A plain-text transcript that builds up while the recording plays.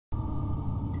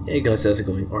Hey guys, how's it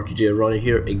going? RTJ Ronnie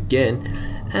here again,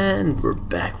 and we're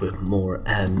back with more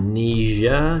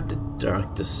Amnesia The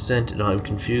Dark Descent, and I'm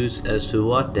confused as to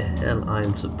what the hell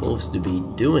I'm supposed to be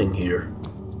doing here.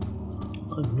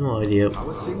 I have no idea.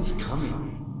 Our things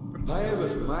coming.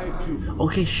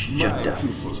 Okay, shut the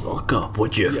fuck up,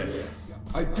 would you? Yes,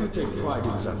 I do take pride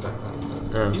in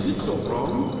that. Is it so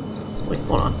wrong? Wait,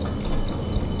 hold on.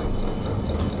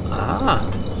 Ah!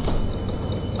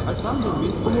 I found your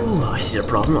myth. Oh, I see the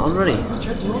problem already. Which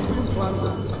had not been planned.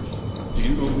 Do you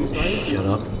know myth? Shut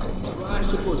up. I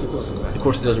suppose it doesn't matter. Of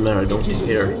course it doesn't matter, I don't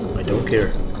care. I don't care.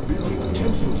 Building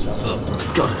temples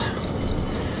out. Got it.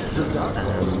 The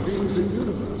darkest beings in the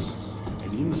universe.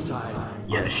 And inside.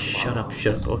 Yeah, shut up,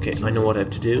 shut up. Okay, I know what I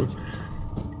have to do.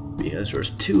 Because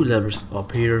there's two levers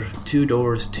up here, two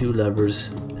doors, two levers.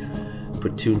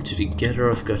 Put two and two together.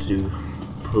 I've got to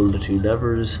pull the two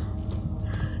levers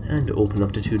and open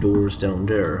up the two doors down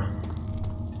there.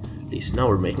 At least now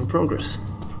we're making progress.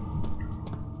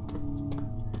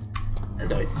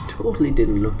 And I totally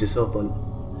didn't look this up on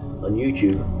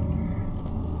YouTube.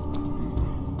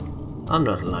 I'm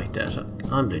not like that.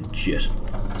 I'm legit.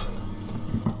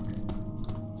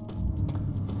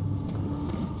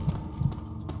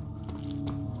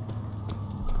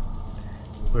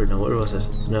 Where was it?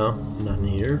 No, not in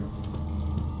here.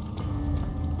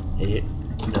 Here,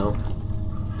 no.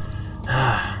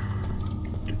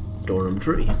 Door number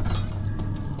 3.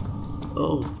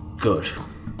 Oh, good.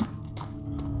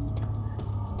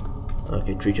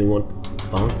 Okay, 3, 2, 1.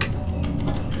 Bonk.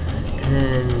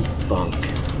 And bonk.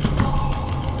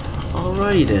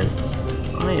 Alrighty then.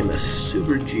 I am a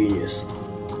super genius.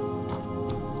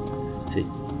 See,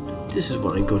 this is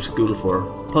what I go to school for.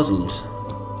 Puzzles.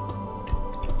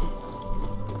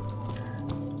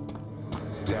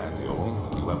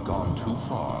 You have gone too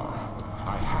far.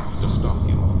 I have to stop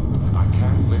you. I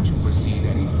can't let you proceed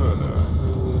any further.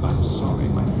 I'm sorry,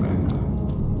 my friend.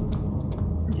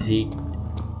 Is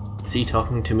he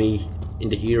talking to me in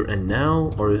the here and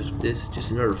now, or is this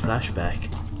just another flashback?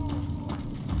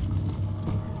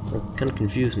 I'm kind of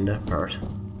confused in that part.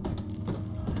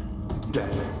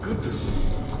 Dad, good to see you.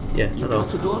 Yeah, You hello.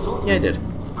 got the doors open? Yeah, I did.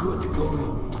 Good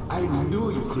going. I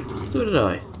knew you could do it. So did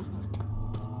I.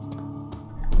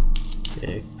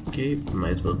 Okay,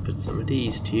 might as well put some of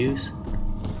these to use.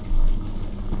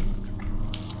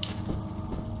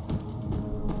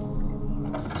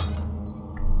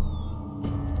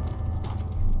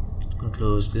 I'll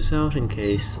close this out in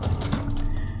case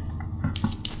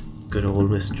good old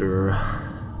Mr.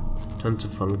 Tons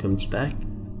of Fun comes back.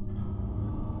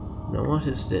 Now what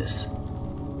is this?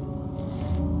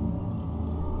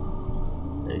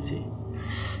 Let me see.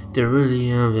 They're really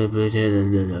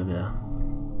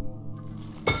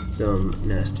some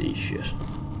nasty shit.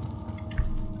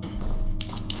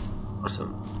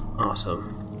 Awesome.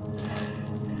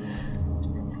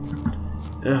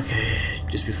 Okay,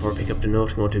 just before I pick up the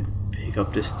note, I'm going to pick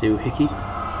up this doohickey.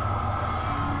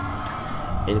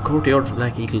 In court, the Order of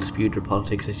Black Eagle spewed their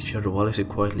politics at each other while I sit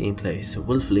quietly in place,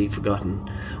 willfully forgotten.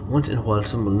 Once in a while,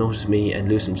 someone will notice me and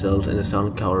lose themselves in a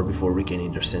silent cower before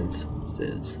regaining their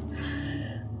senses.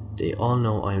 They all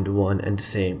know I am the one and the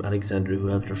same Alexander who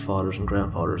helped their fathers and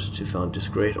grandfathers to found this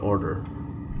great order.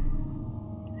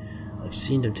 I've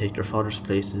seen them take their fathers'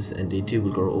 places, and they too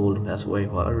will grow old and pass away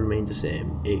while I remain the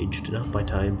same, aged not by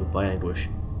time but by anguish.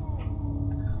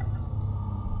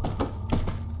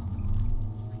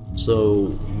 So,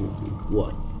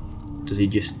 what? Does he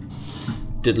just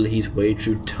diddle his way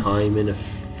through time in a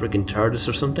friggin' TARDIS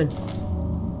or something?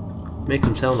 Makes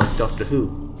him sound like Doctor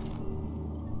Who.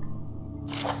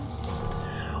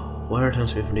 Wire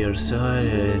turns me from the other side.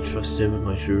 I trust him with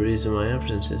my true reason, my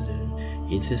absence.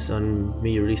 He insists on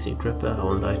me releasing Crippa,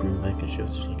 all night and back and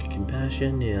shows like a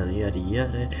compassion, yada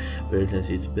yada. Weirdness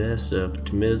is best,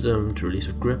 optimism to release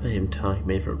a grip at him, tonic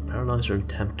made from paralyzer and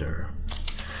tempter.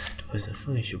 The poison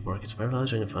funny should work as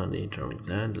paralyzer and find the internal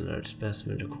gland. The large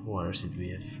specimen requires it to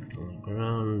be a fertile on the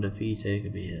ground. The feet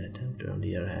could be a tempter on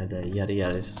the other hand, yada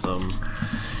yada. Some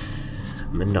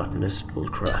monotonous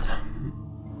bullcrap.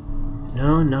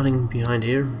 No, nothing behind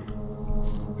here.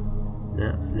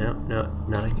 No,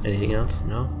 nothing. Anything else?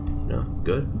 No,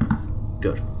 good.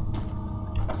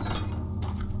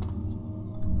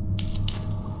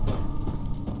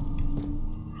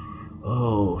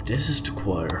 Oh, this is the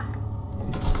choir.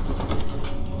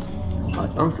 I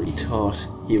honestly thought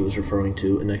he was referring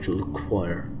to an actual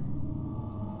choir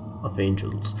of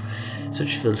angels.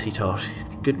 Such filthy thought.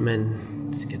 Good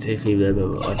men can safely live,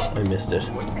 but I missed it.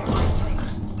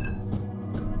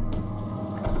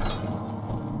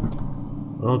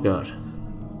 Oh god.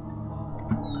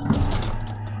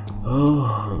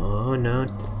 Oh no.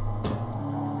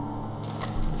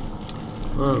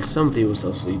 Well, somebody was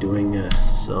obviously doing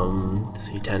some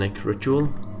satanic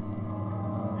ritual.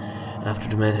 After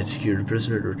the men had secured the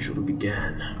prisoner, the ritual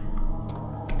began.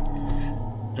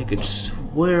 I could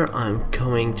swear I'm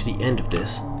coming to the end of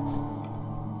this. I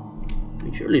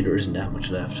mean, surely there isn't that much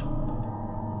left.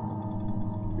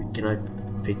 Can I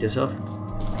pick this up?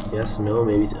 Yes, no,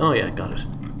 maybe. Oh yeah, got it.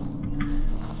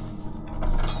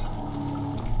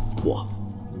 What?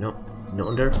 No,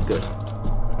 nothing there? Good.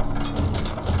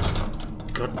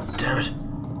 God damn it.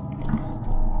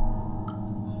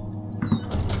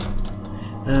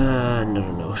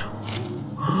 Another note.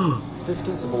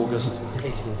 15th of August,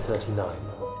 1839.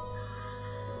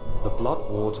 The blood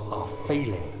wards are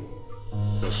failing.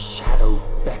 The shadow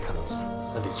beckons,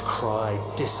 and its cry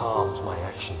disarms my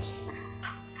actions.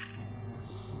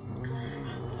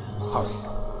 Hurry.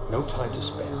 No time to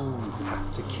spare.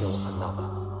 Have to kill another.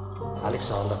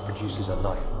 Alexander produces a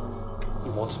knife. He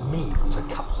wants me to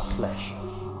cut the flesh.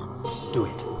 Do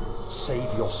it.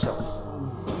 Save yourself.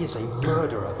 He is a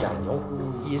murderer, Daniel.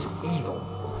 He is evil.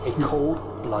 A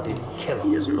cold-blooded killer.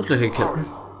 He doesn't look like a killer. Hurry.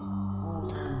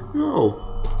 No.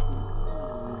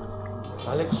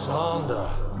 Alexander,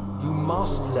 you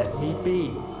must let me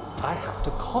be. I have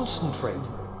to concentrate.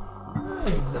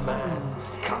 Take the man,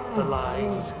 cut the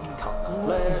lines, cut the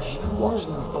flesh, watch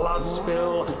the blood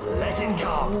spill, let it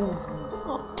come.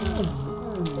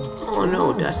 Oh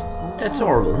no, that's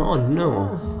horrible. Oh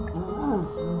no.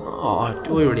 Oh,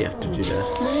 do we really have to do that?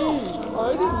 Please,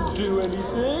 I didn't do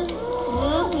anything.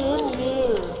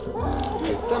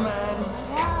 Take the man,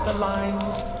 cut the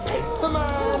lines, take the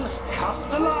man, cut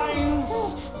the lines.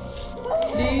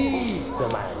 Please, the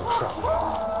man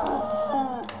cries.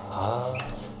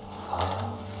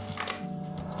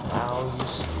 Now you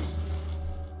sleep.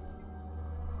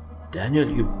 Daniel,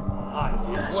 you I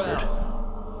did bastard.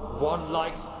 well. One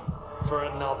life for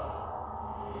another.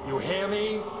 You hear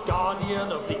me,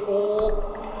 guardian of the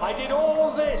orb? I did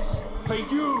all this for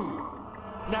you.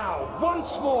 Now,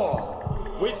 once more,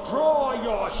 withdraw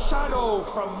your shadow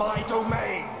from my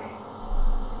domain.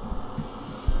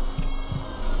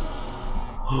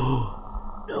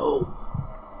 No.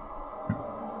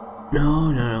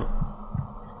 No, no.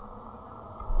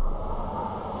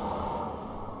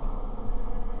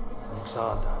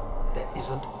 Alexander, there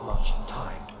isn't much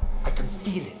time. I can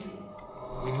feel it.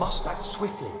 We must act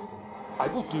swiftly. I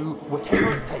will do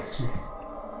whatever it takes.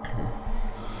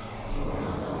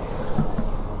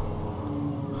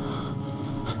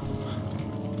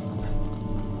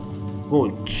 Oh,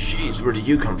 jeez, where did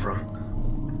you come from?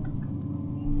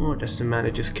 Oh, that's the man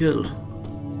I just killed.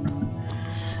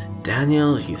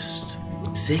 Daniel, you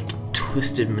sick,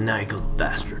 twisted, maniacal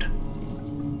bastard.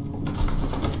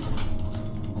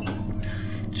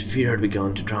 His fear had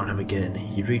begun to drown him again.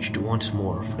 He reached once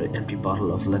more for the empty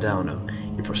bottle of laudanum.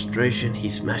 In frustration, he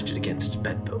smashed it against the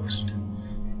bedpost.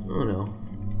 Oh no.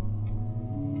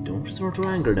 Don't resort to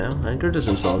anger now. Anger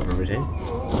doesn't solve everything.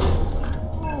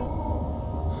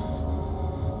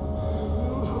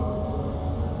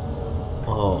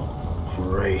 Oh,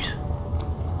 great.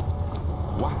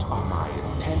 What are my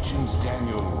intentions,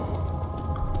 Daniel?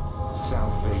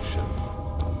 Salvation.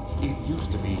 It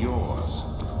used to be yours,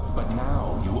 but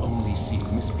now you only seek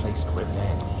misplaced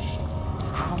revenge.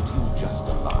 How do you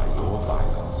justify your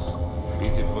violence?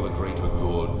 Is it for the greater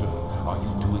good? Are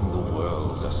you doing the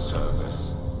world a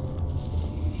service?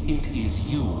 It is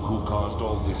you who caused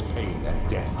all this pain and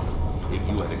death. If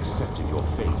you had accepted your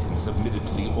fate and submitted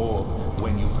to the orb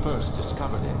when you first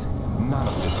discovered it, none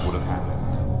of this would have happened.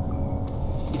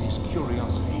 It is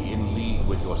curiosity in league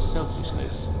with your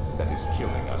selfishness that is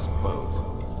killing us both.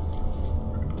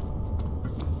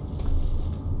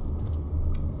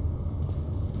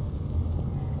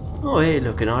 Oh hey,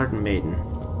 look, an ardent maiden.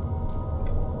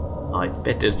 I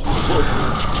bet this...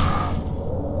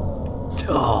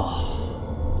 Oh.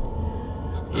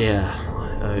 Yeah,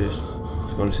 I was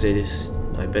going to say this.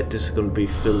 I bet this is going to be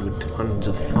filled with tons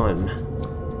of fun.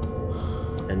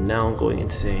 And now I'm going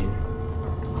insane.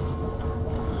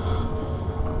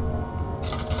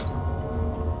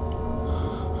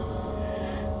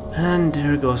 And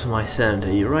there goes my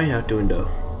sanity right out the window.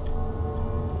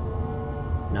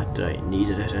 Not that I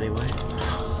needed it anyway.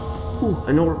 Ooh,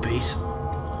 an ore piece.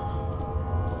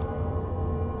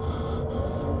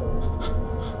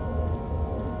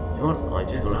 You know what? I'm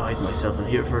just gonna hide myself in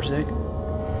here for a sec.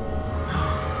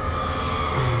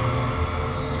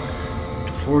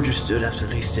 The forger stood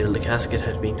absolutely still. The casket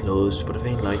had been closed, but a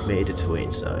faint light made its way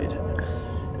inside.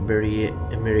 The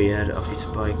a myriad of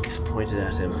spikes pointed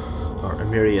at him,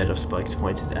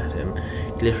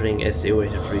 glittering as they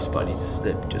waited for his body to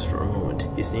slip just for a moment.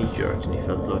 His knee jerked and he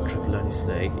felt blood trickle on his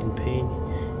leg. In pain,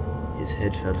 his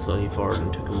head fell slightly forward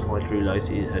and took him a while to realize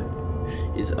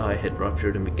his eye had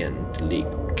ruptured and began to leak.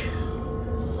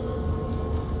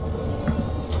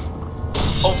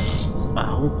 Oh!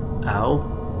 Ow! Ow!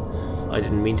 I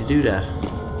didn't mean to do that.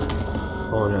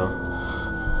 Oh no.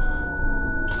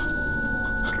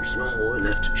 There's no more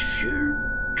left to shoot.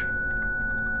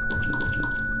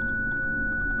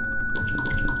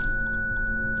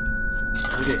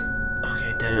 Okay,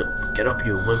 Daniel, get up,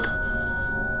 you wimp.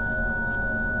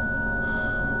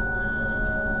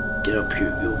 Get up, you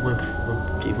wimp.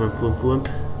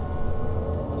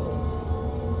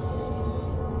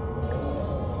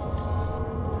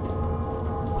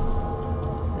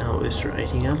 Now, is there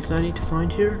anything else I need to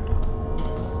find here?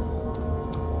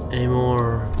 Any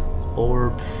more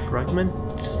orb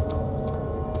fragments?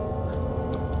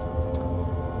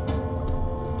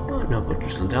 Oh no, but they're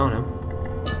still down now.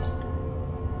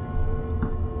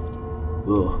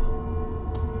 Whoa.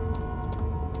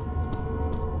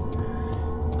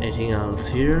 Anything else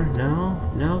here? No?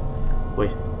 No?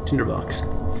 Wait, tinderbox.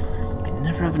 You can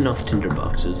never have enough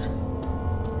tinderboxes.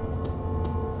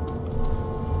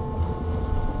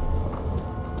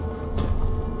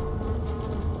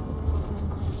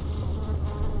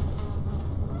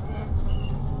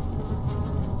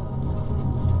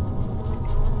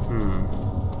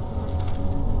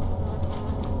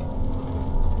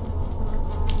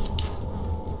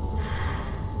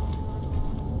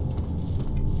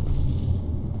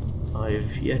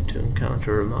 I've yet to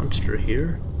encounter a monster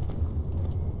here.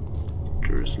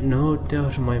 There's no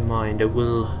doubt in my mind I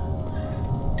will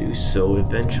do so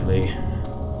eventually.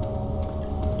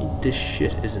 This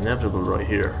shit is inevitable right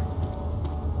here.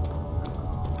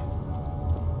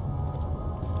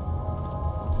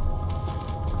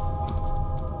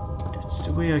 That's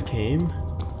the way I came.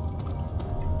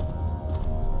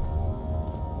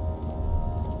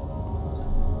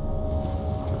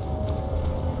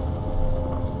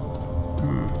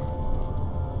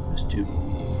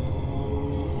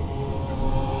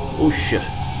 Oh shit.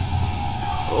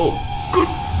 Oh,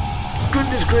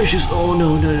 goodness gracious. Oh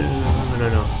no. Turn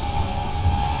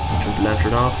the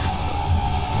lantern off.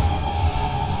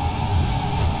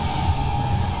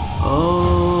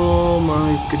 Oh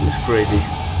my goodness gravy.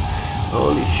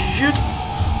 Holy shit.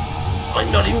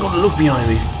 I'm not even going to look behind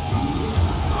me.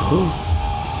 Oh.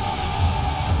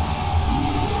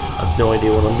 I have no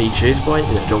idea what I'm being chased by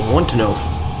and I don't want to know.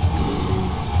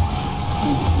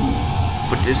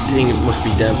 But this thing must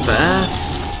be damn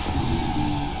fast.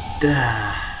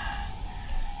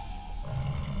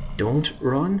 Don't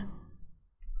run?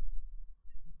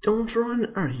 Don't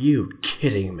run? Are you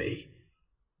kidding me?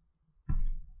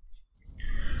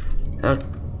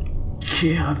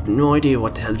 Okay, I have no idea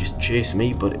what the hell just chased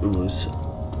me, but it was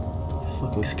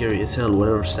fucking scary as hell,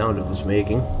 whatever sound it was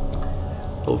making.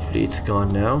 Hopefully it's gone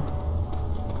now.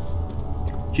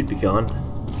 Should be gone.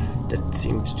 That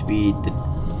seems to be the...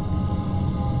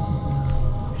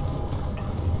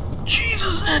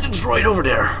 Jesus, and it's right over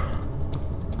there.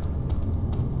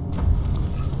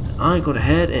 I gotta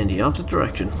head in the opposite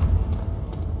direction.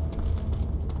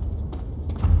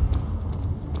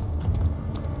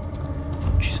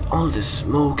 Jeez, all this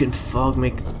smoke and fog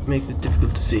make it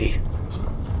difficult to see.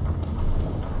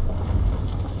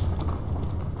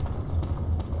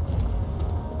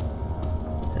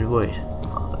 And wait,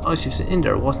 I was just in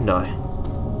there, wasn't I?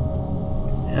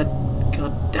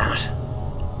 God damn it.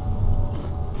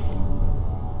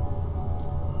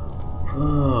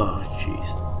 Oh, jeez.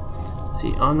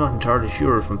 See, I'm not entirely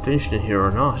sure if I'm finished in here or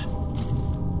not.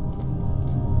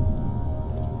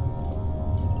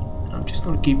 I'm just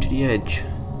going to keep to the edge.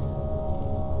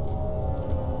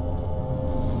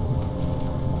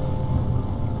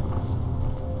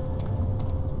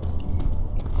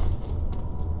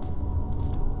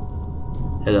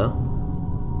 Hello?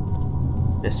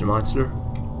 Mr. Monster?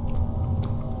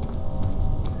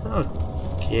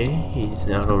 Okay, he's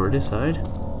not over this side.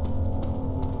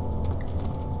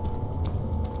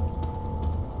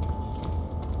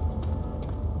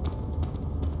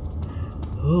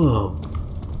 Oh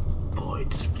boy,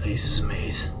 this place is a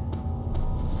maze.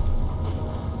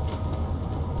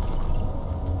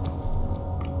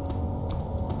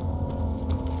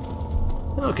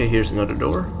 Okay, here's another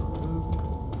door.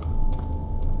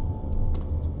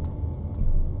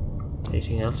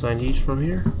 Anything else I need from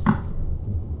here?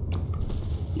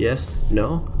 Yes?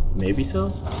 No? Maybe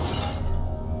so?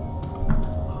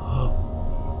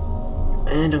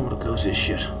 And I'm gonna close this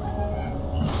shit.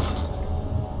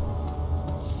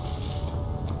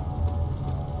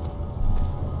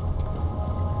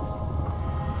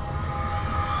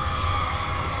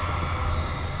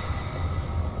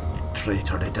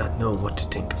 traitor did not know what to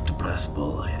think of the brass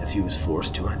bull as he was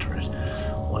forced to enter it.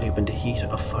 Only when the heat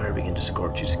of fire began to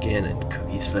scorch his skin and cook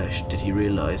his flesh did he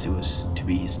realize it was to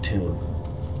be his tomb.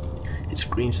 Its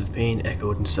screams of pain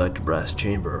echoed inside the brass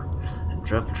chamber and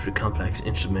traveled through the complex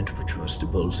instrument which was the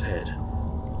bull's head.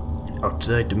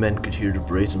 Outside, the men could hear the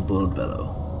brazen bull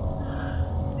bellow.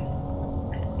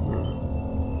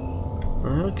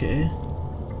 Okay.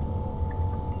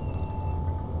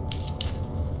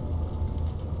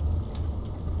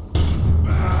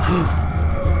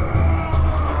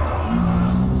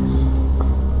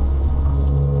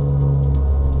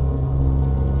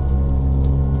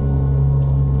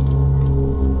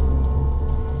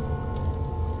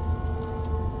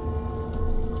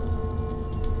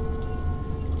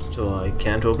 So I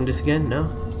can't open this again? No?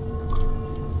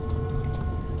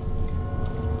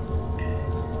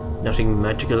 Nothing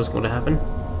magical is going to happen?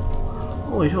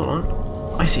 Oh wait, hold on.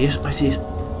 I see it, I see it.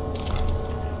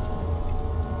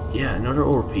 Yeah, another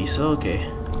ore piece, okay.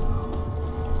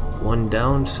 One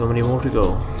down, so many more to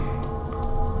go.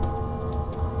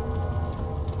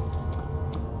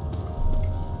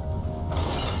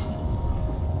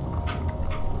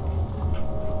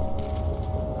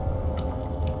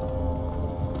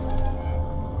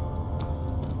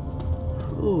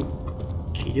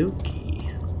 Okie dokie.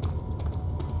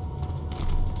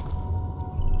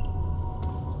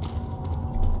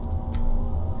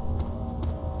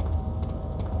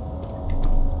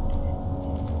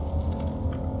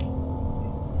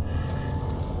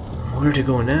 Where to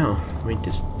go now? I mean,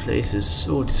 this place is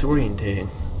so disorientating.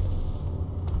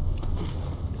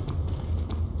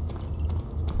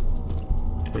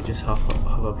 Do I just hop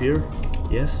up here?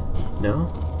 Yes? No?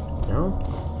 No?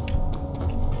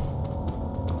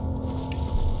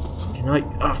 Can I?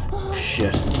 Oh,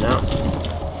 shit. No.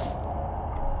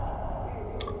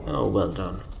 Oh, well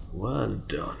done. Well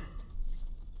done.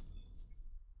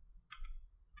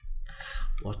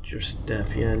 Watch your step.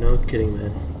 Yeah, no kidding,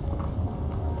 man.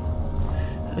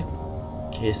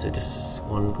 Okay, so this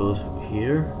one goes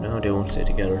here. No, they won't stay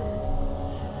together.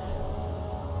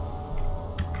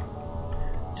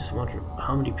 Just wonder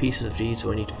how many pieces of these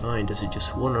do I need to find? Is it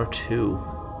just one or two?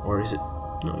 Or is it...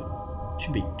 no, it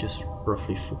should be just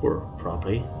roughly 4,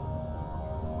 probably.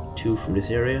 2 from this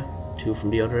area, 2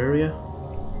 from the other area.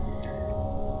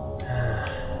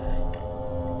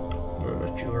 I'm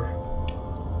not sure.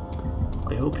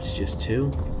 I hope it's just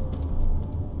 2.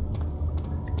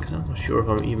 I'm not sure if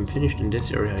I'm even finished in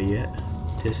this area yet.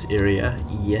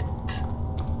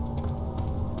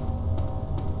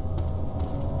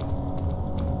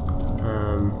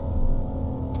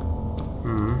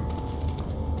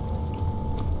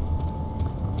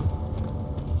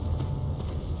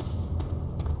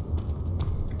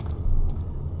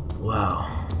 Wow.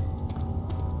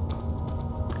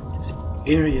 This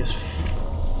area is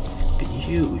fucking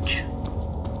huge.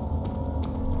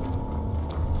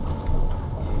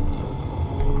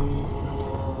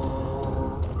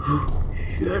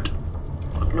 Shit.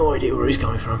 I've no idea where he's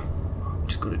coming from. I'm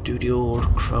just gonna do the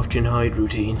old crouch and hide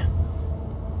routine.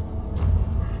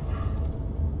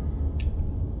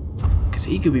 Because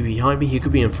he could be behind me, he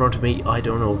could be in front of me, I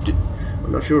don't know.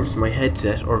 I'm not sure if it's my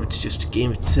headset or if it's just the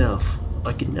game itself.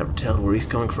 I can never tell where he's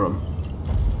coming from.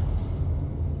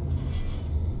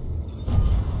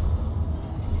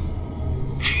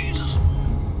 Jesus.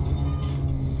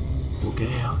 Okay,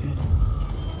 okay.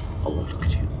 I won't look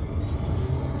at you.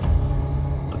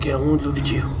 Okay, I won't look at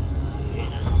you.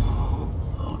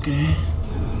 Okay.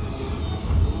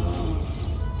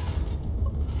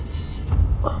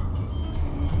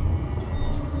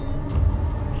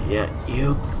 Yeah,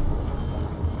 you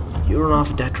run off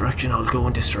in that direction, I'll go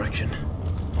in this direction.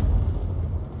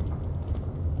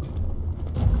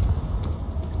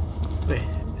 Wait,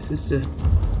 is this the...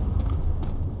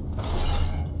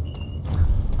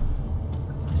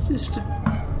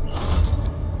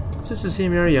 Is this the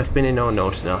same area I've been in? Oh no,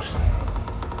 it's not.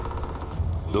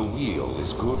 The wheel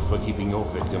is good for keeping your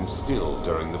victims still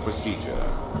during the procedure.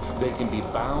 They can be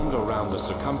bound around the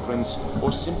circumference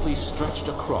or simply stretched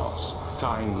across,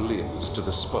 tying limbs to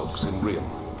the spokes and rim.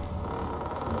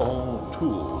 All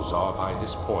tools are by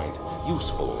this point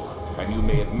useful, and you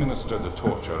may administer the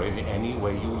torture in any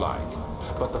way you like.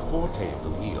 But the forte of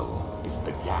the wheel is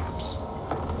the gaps.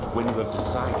 When you have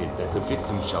decided that the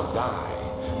victim shall die,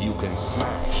 you can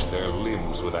smash their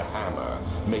limbs with a hammer,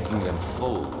 making them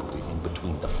fold in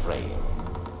between the frame.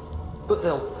 But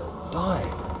they'll die.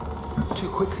 Too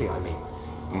quickly, I mean.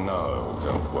 No,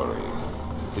 don't worry.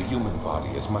 The human body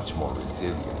is much more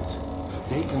resilient.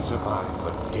 They can survive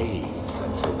for days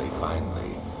until they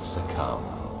finally succumb.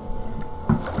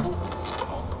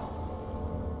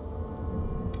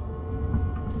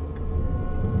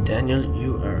 Daniel,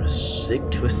 you are a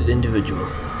sick, twisted individual.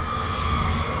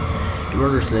 The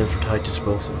murderous limbs were tied to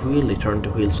spokes of wheel. They turned the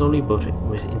wheel slowly, but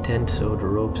with intent, so the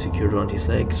rope secured around his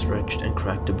legs stretched and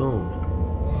cracked a bone.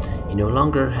 He no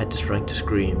longer had the strength to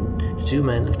scream. The two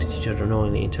men looked at each other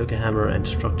knowingly and took a hammer and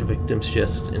struck the victim's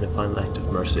chest in a final act of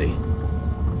mercy.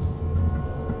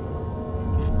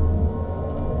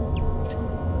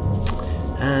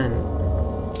 And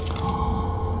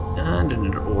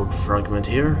another orb fragment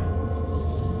here.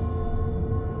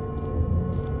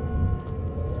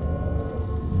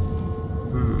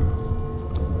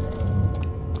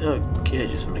 Okay,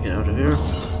 just want to get out of here.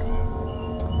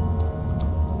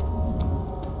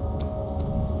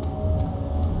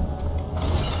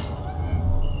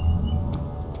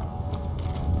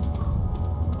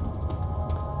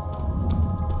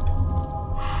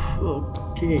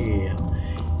 Okay.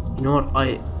 You know what?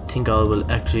 I think I will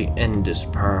actually end this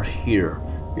part here,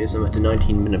 because I'm at the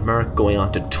 19-minute mark, going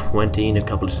on to 20 in a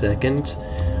couple of seconds.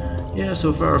 Yeah,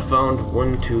 so far I've found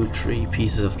 1, 2, 3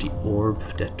 pieces of the orb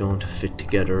that don't fit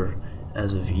together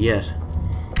as of yet,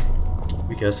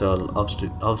 because I'll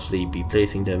obviously be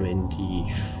placing them in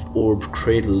the orb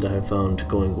cradle that I found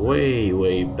going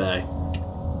way back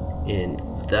in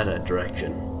that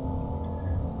direction,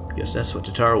 because that's what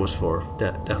the tower was for.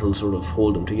 That'll sort of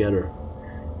hold them together.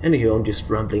 Anywho, I'm just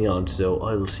rambling on, so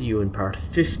I will see you in part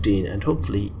 15, and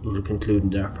hopefully we'll conclude in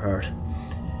that part.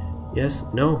 Yes,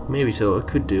 no, maybe so, it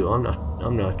could do,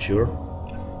 I'm not sure.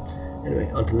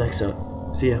 Anyway, until next time,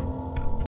 see ya.